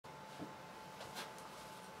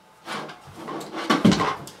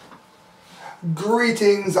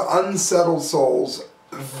Greetings, unsettled souls,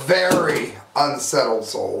 very unsettled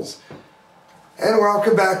souls, and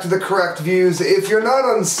welcome back to the correct views. If you're not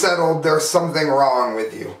unsettled, there's something wrong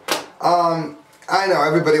with you. I know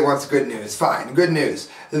everybody wants good news. Fine, good news.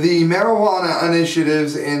 The marijuana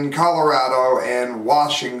initiatives in Colorado and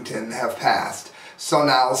Washington have passed. So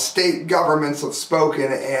now state governments have spoken,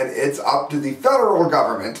 and it's up to the federal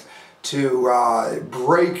government to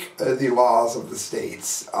break the laws of the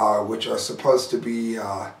states, which are supposed to be,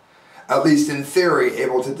 at least in theory,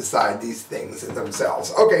 able to decide these things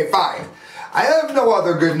themselves. Okay, fine. I have no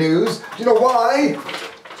other good news. You know why?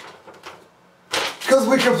 Because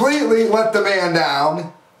we completely let the man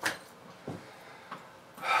down.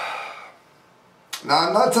 Now,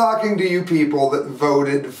 I'm not talking to you people that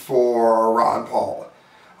voted for Ron Paul.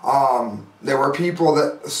 There were people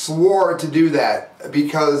that swore to do that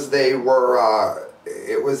because they were,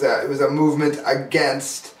 it was a movement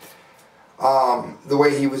against the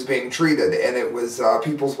way he was being treated, and it was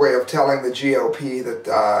people's way of telling the GOP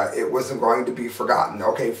that it wasn't going to be forgotten.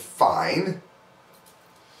 Okay, fine.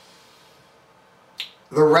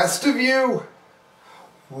 The rest of you,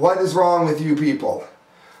 what is wrong with you people?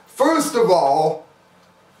 First of all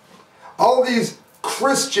these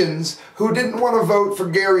Christians who didn't want to vote for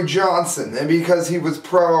Gary Johnson and because he was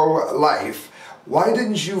pro-life, why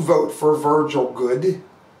didn't you vote for Virgil Goode?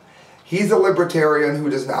 He's a libertarian who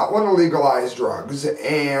does not want to legalize drugs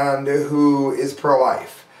and who is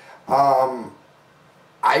pro-life.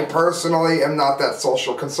 I personally am not that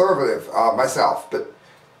social conservative myself, but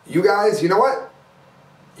you guys, you know what?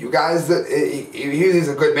 You guys, he's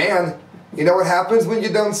a good man. You know what happens when you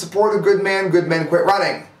don't support a good man? Good men quit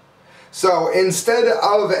running. So instead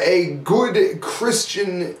of a good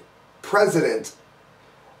Christian president,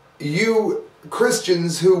 you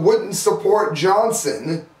Christians who wouldn't support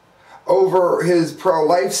Johnson over his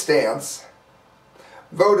pro-life stance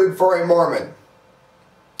voted for a Mormon.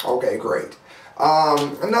 Okay, great.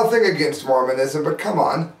 Nothing against Mormonism, but come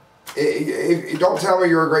on. Don't tell me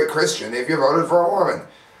you're a great Christian if you voted for a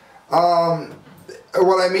Mormon.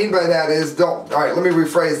 What I mean by that is, alright, let me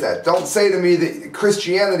rephrase that. Don't say to me that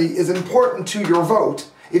Christianity is important to your vote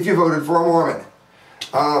if you voted for a Mormon.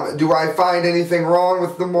 Do I find anything wrong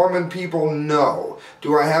with the Mormon people? No.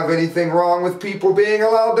 Do I have anything wrong with people being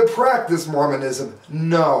allowed to practice Mormonism?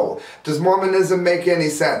 No. Does Mormonism make any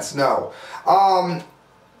sense? No. I'm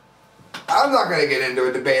not going to get into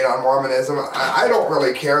a debate on Mormonism. I don't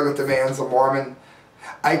really care that the man's a Mormon.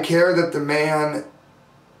 I care that the man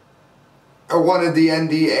wanted the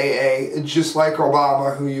NDAA, just like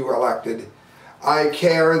Obama, who you elected. I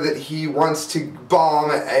care that he wants to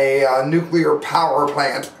bomb a nuclear power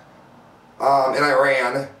plant in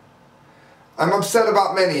Iran. I'm upset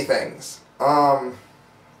about many things.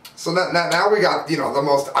 So now we got, you know, the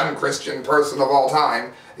most unchristian person of all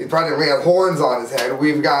time. He probably had horns on his head.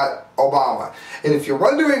 We've got Obama. And if you're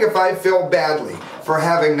wondering if I feel badly for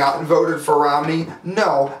having not voted for Romney,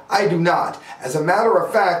 no, I do not. As a matter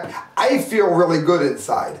of fact, I feel really good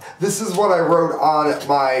inside. This is what I wrote on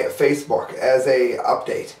my Facebook as a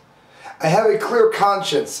update. I have a clear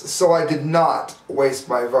conscience, so I did not waste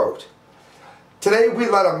my vote. Today we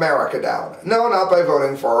let America down. No, not by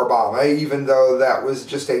voting for Obama, even though that was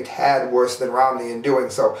just a tad worse than Romney in doing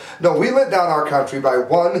so. No, we let down our country by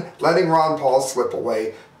 1, letting Ron Paul slip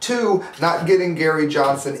away, 2, not getting Gary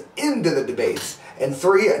Johnson into the debates, and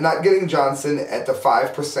 3, not getting Johnson at the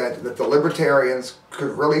 5% that the libertarians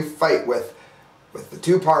could really fight with the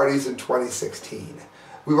two parties in 2016.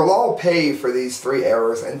 We will all pay for these 3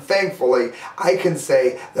 errors, and thankfully, I can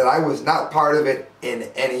say that I was not part of it in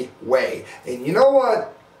any way. And you know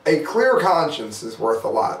what? A clear conscience is worth a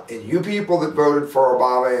lot. And you people that voted for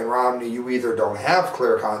Obama and Romney, you either don't have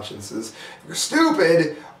clear consciences, you're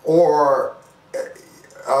stupid, or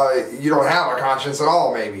you don't have a conscience at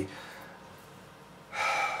all, maybe.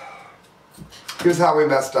 Here's how we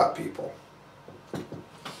messed up, people.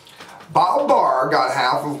 Bob Barr got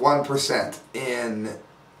half of 1% in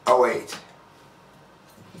 2008.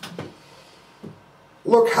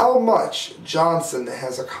 Look how much Johnson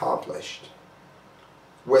has accomplished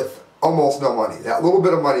with almost no money. That little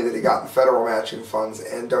bit of money that he got in federal matching funds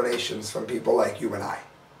and donations from people like you and I.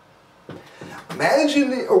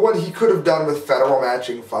 Imagine what he could have done with federal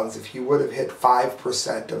matching funds if he would have hit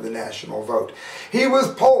 5% of the national vote. He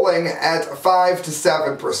was polling at 5 to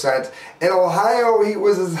 7%. In Ohio, he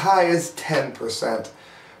was as high as 10%.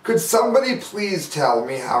 Could somebody please tell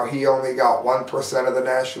me how he only got 1% of the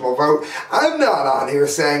national vote? I'm not on here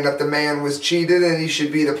saying that the man was cheated and he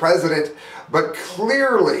should be the president, but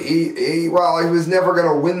clearly, while he was never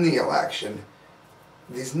going to win the election,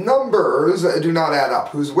 These numbers do not add up.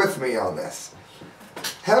 Who's with me on this?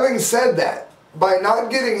 Having said that, by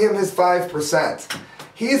not getting him his 5%,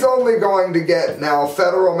 he's only going to get now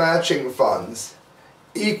federal matching funds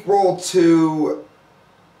equal to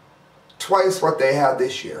twice what they had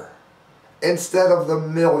this year, instead of the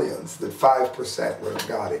millions that 5% would have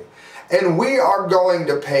got him. And we are going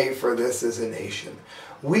to pay for this as a nation.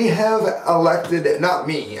 We have elected, not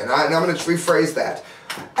me, and I'm going to rephrase that.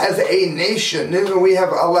 As a nation, we have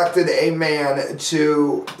elected a man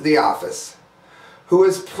to the office who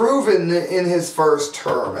has proven in his first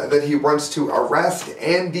term that he wants to arrest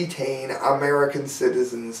and detain American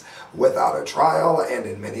citizens without a trial, and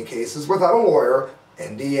in many cases without a lawyer.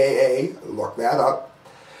 NDAA, look that up.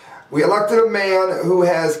 We elected a man who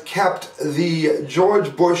has kept the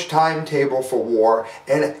George Bush timetable for war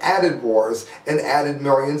and added wars and added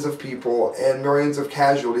millions of people and millions of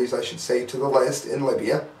casualties, I should say, to the list in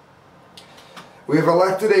Libya. We have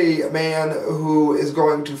elected a man who is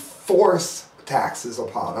going to force taxes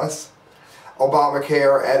upon us.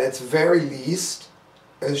 Obamacare, at its very least,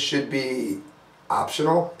 should be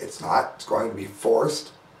optional. It's not. It's going to be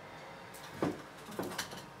forced.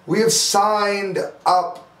 We have signed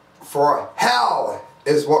up for hell,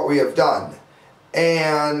 is what we have done.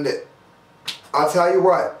 And I'll tell you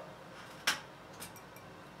what,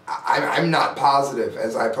 I'm not positive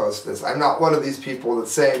as I post this. I'm not one of these people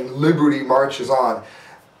that's saying liberty marches on.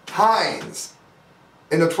 Hines,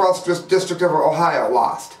 in the 12th District of Ohio,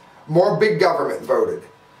 lost. More big government voted.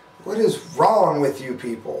 What is wrong with you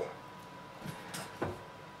people?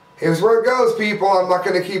 Here's where it goes, people. I'm not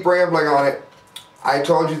going to keep rambling on it. I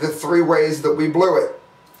told you the 3 ways that we blew it.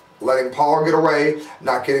 Letting Paul get away,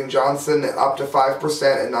 not getting Johnson up to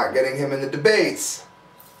 5%, and not getting him in the debates.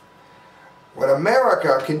 When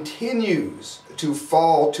America continues to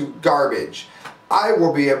fall to garbage, I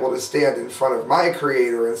will be able to stand in front of my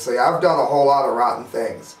Creator and say, I've done a whole lot of rotten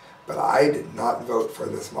things, but I did not vote for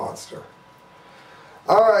this monster.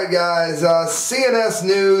 Alright guys,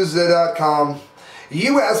 CNSnews.com.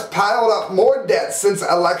 U.S. piled up more debt since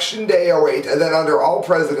Election Day '08 than under all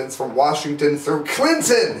presidents from Washington through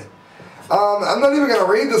Clinton. I'm not even going to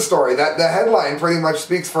read the story. The headline pretty much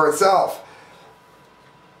speaks for itself.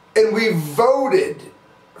 And we voted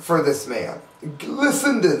for this man.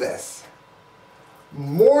 Listen to this.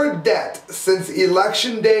 More debt since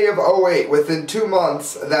Election Day of '08, within 2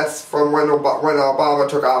 months. That's from when Obama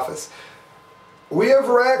took office. We have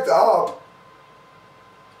racked up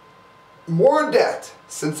more debt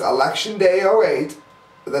since Election Day '08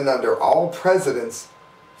 than under all presidents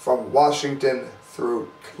from Washington through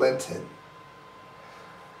Clinton.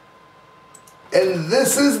 And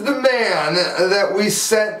this is the man that we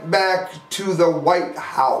sent back to the White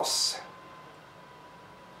House.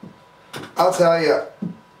 I'll tell you,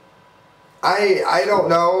 I don't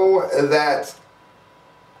know that,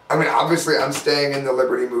 I mean, obviously I'm staying in the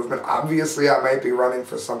liberty movement. Obviously I might be running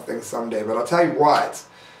for something someday, but I'll tell you what,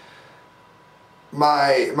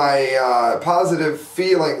 my positive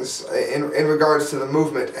feelings in regards to the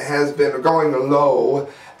movement has been going low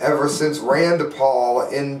ever since Rand Paul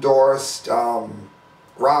endorsed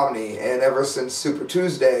Romney, and ever since Super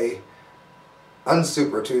Tuesday,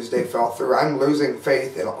 Unsuper Tuesday fell through. I'm losing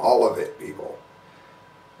faith in all of it, people.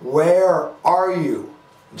 Where are you?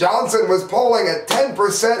 Johnson was polling at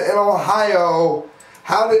 10% in Ohio.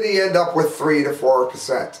 How did he end up with 3 to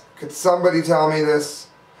 4%? Could somebody tell me this?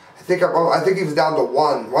 I think he was down to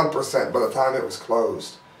 1% by the time it was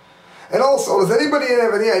closed. And also, does anybody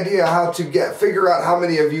have any idea how to figure out how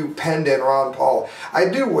many of you penned in Ron Paul? I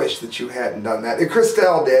do wish that you hadn't done that.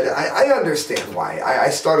 Christelle did. I understand why. I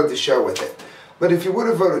started the show with it. But if you would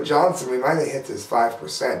have voted Johnson, we might have hit this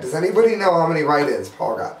 5%. Does anybody know how many write-ins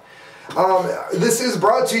Paul got? This is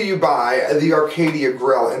brought to you by the Arcadia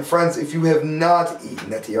Grill. And friends, if you have not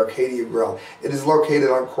eaten at the Arcadia Grill, it is located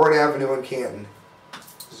on Court Avenue in Canton.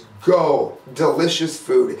 Go. Delicious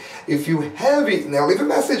food. If you have eaten there, leave a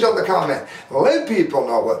message on the comment. Let people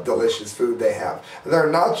know what delicious food they have.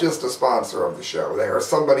 They're not just a sponsor of the show. They are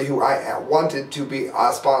somebody who I wanted to be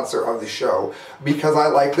a sponsor of the show because I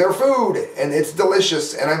like their food and it's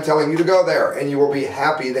delicious, and I'm telling you to go there and you will be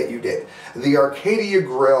happy that you did. The Arcadia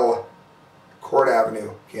Grill, Court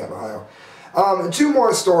Avenue, Canton, Ohio. 2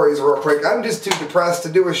 more stories real quick. I'm just too depressed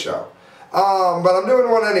to do a show. But I'm doing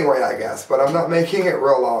one anyway, I guess. But I'm not making it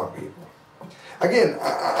real long, people. Again,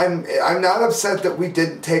 I'm not upset that we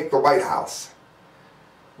didn't take the White House.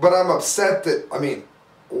 But I'm upset that,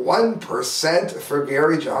 1% for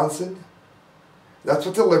Gary Johnson? That's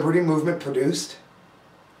what the Liberty Movement produced?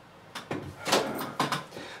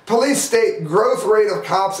 police state growth rate of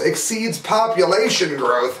cops exceeds population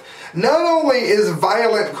growth. Not only is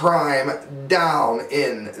violent crime down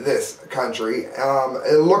in this country,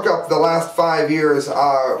 look up the last 5 years,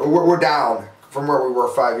 we're down from where we were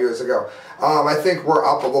 5 years ago. I think we're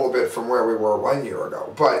up a little bit from where we were 1 year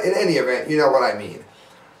ago. But in any event, you know what I mean.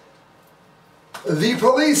 The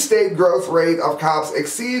police state growth rate of cops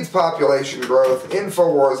exceeds population growth.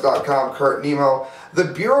 Infowars.com, Kurt Nemo. The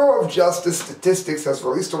Bureau of Justice Statistics has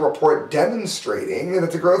released a report demonstrating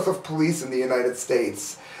that the growth of police in the United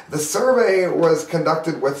States. The survey was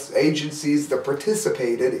conducted with agencies that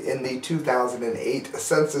participated in the 2008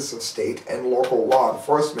 Census of State and Local Law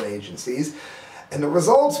Enforcement Agencies, and the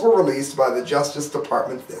results were released by the Justice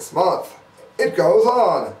Department this month. It goes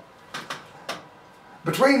on.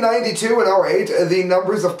 Between 92 and 08, the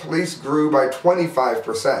numbers of police grew by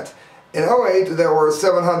 25%. In 08, there were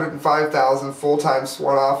 705,000 full-time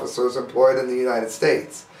sworn officers employed in the United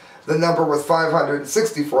States. The number was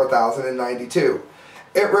 564,000 in 92.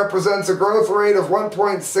 It represents a growth rate of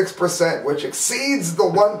 1.6%, which exceeds the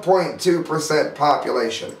 1.2%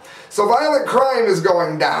 population. So violent crime is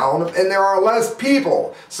going down, and there are less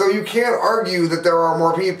people. So you can't argue that there are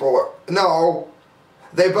more people. No.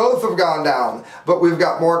 They both have gone down, but we've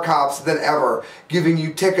got more cops than ever, giving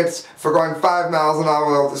you tickets for going 5 miles an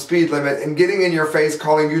hour over the speed limit and getting in your face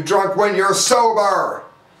calling you drunk when you're sober.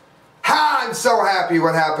 Ha! I'm so happy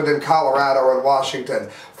what happened in Colorado and Washington.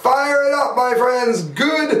 Fire it up, my friends.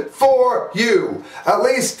 Good for you. At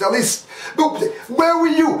least, where were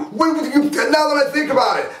you? Now that I think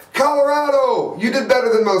about it, Colorado, you did better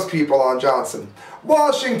than most people on Johnson.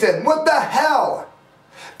 Washington, what the hell?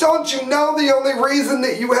 Don't you know the only reason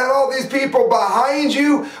that you had all these people behind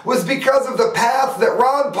you was because of the path that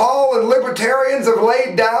Ron Paul and libertarians have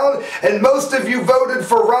laid down, and most of you voted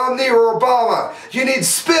for Romney or Obama? You need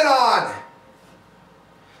spit on!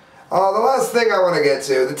 The last thing I want to get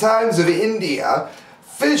to, the Times of India.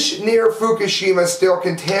 Fish near Fukushima still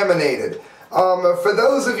contaminated. For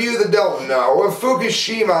those of you that don't know,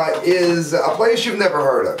 Fukushima is a place you've never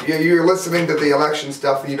heard of. You're listening to the election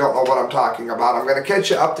stuff and you don't know what I'm talking about. I'm going to catch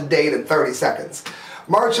you up to date in 30 seconds.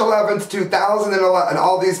 March 11th, 2011, and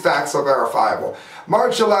all these facts are verifiable.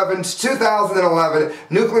 March 11th, 2011,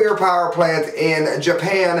 nuclear power plant in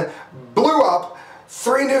Japan blew up.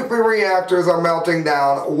 3 nuclear reactors are melting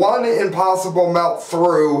down. 1 impossible melt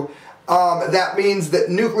through. That means that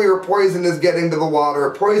nuclear poison is getting to the water,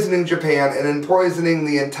 poisoning Japan, and then poisoning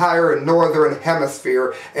the entire northern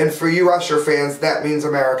hemisphere. And for you Usher fans, that means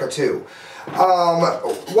America too.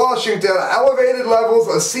 Washington, elevated levels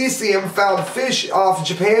of cesium found fish off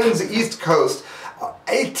Japan's east coast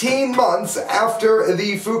 18 months after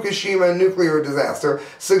the Fukushima nuclear disaster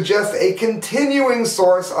suggests a continuing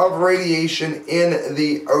source of radiation in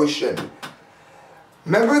the ocean.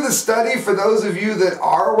 Remember the study, for those of you that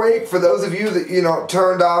are awake, for those of you that,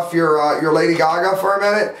 turned off your Lady Gaga for a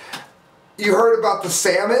minute? You heard about the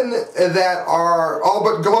salmon that are all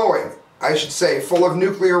but glowing, I should say, full of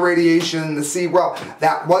nuclear radiation in the sea. Well,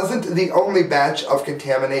 that wasn't the only batch of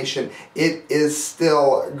contamination. It is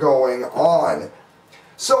still going on.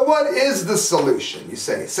 So what is the solution? You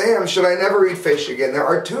say, Sam, should I never eat fish again? There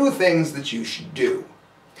are 2 things that you should do.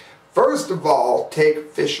 First of all,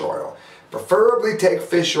 take fish oil. Preferably take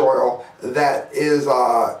fish oil that is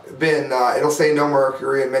it'll say no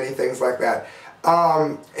mercury and many things like that.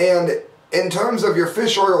 And in terms of your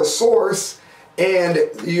fish oil source and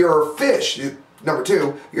your fish, number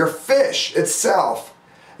 2, your fish itself,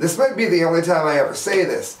 this might be the only time I ever say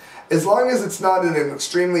this, as long as it's not in an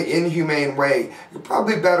extremely inhumane way, you're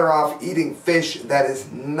probably better off eating fish that is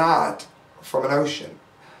not from an ocean.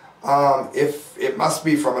 If it must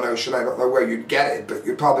be from an ocean, I don't know where you'd get it, but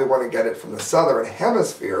you'd probably want to get it from the southern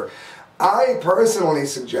hemisphere. I personally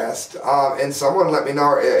suggest, and someone let me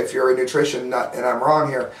know if you're a nutrition nut and I'm wrong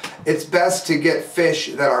here, it's best to get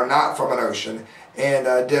fish that are not from an ocean, and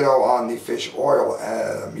ditto on the fish oil.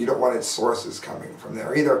 You don't want its sources coming from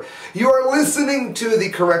there either. You are listening to The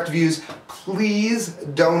Correct Views. Please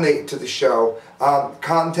donate to the show.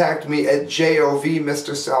 Contact me at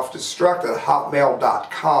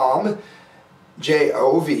jovmrselfdestruct@hotmail.com.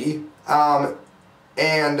 JOV.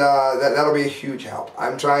 And that'll be a huge help.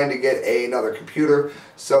 I'm trying to get another computer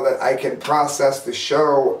so that I can process the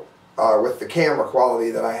show with the camera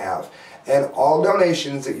quality that I have. And all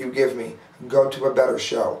donations that you give me go to a better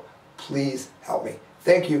show. Please help me.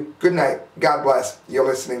 Thank you. Good night. God bless. You're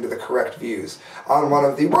listening to The Correct Views on one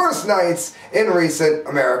of the worst nights in recent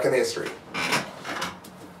American history.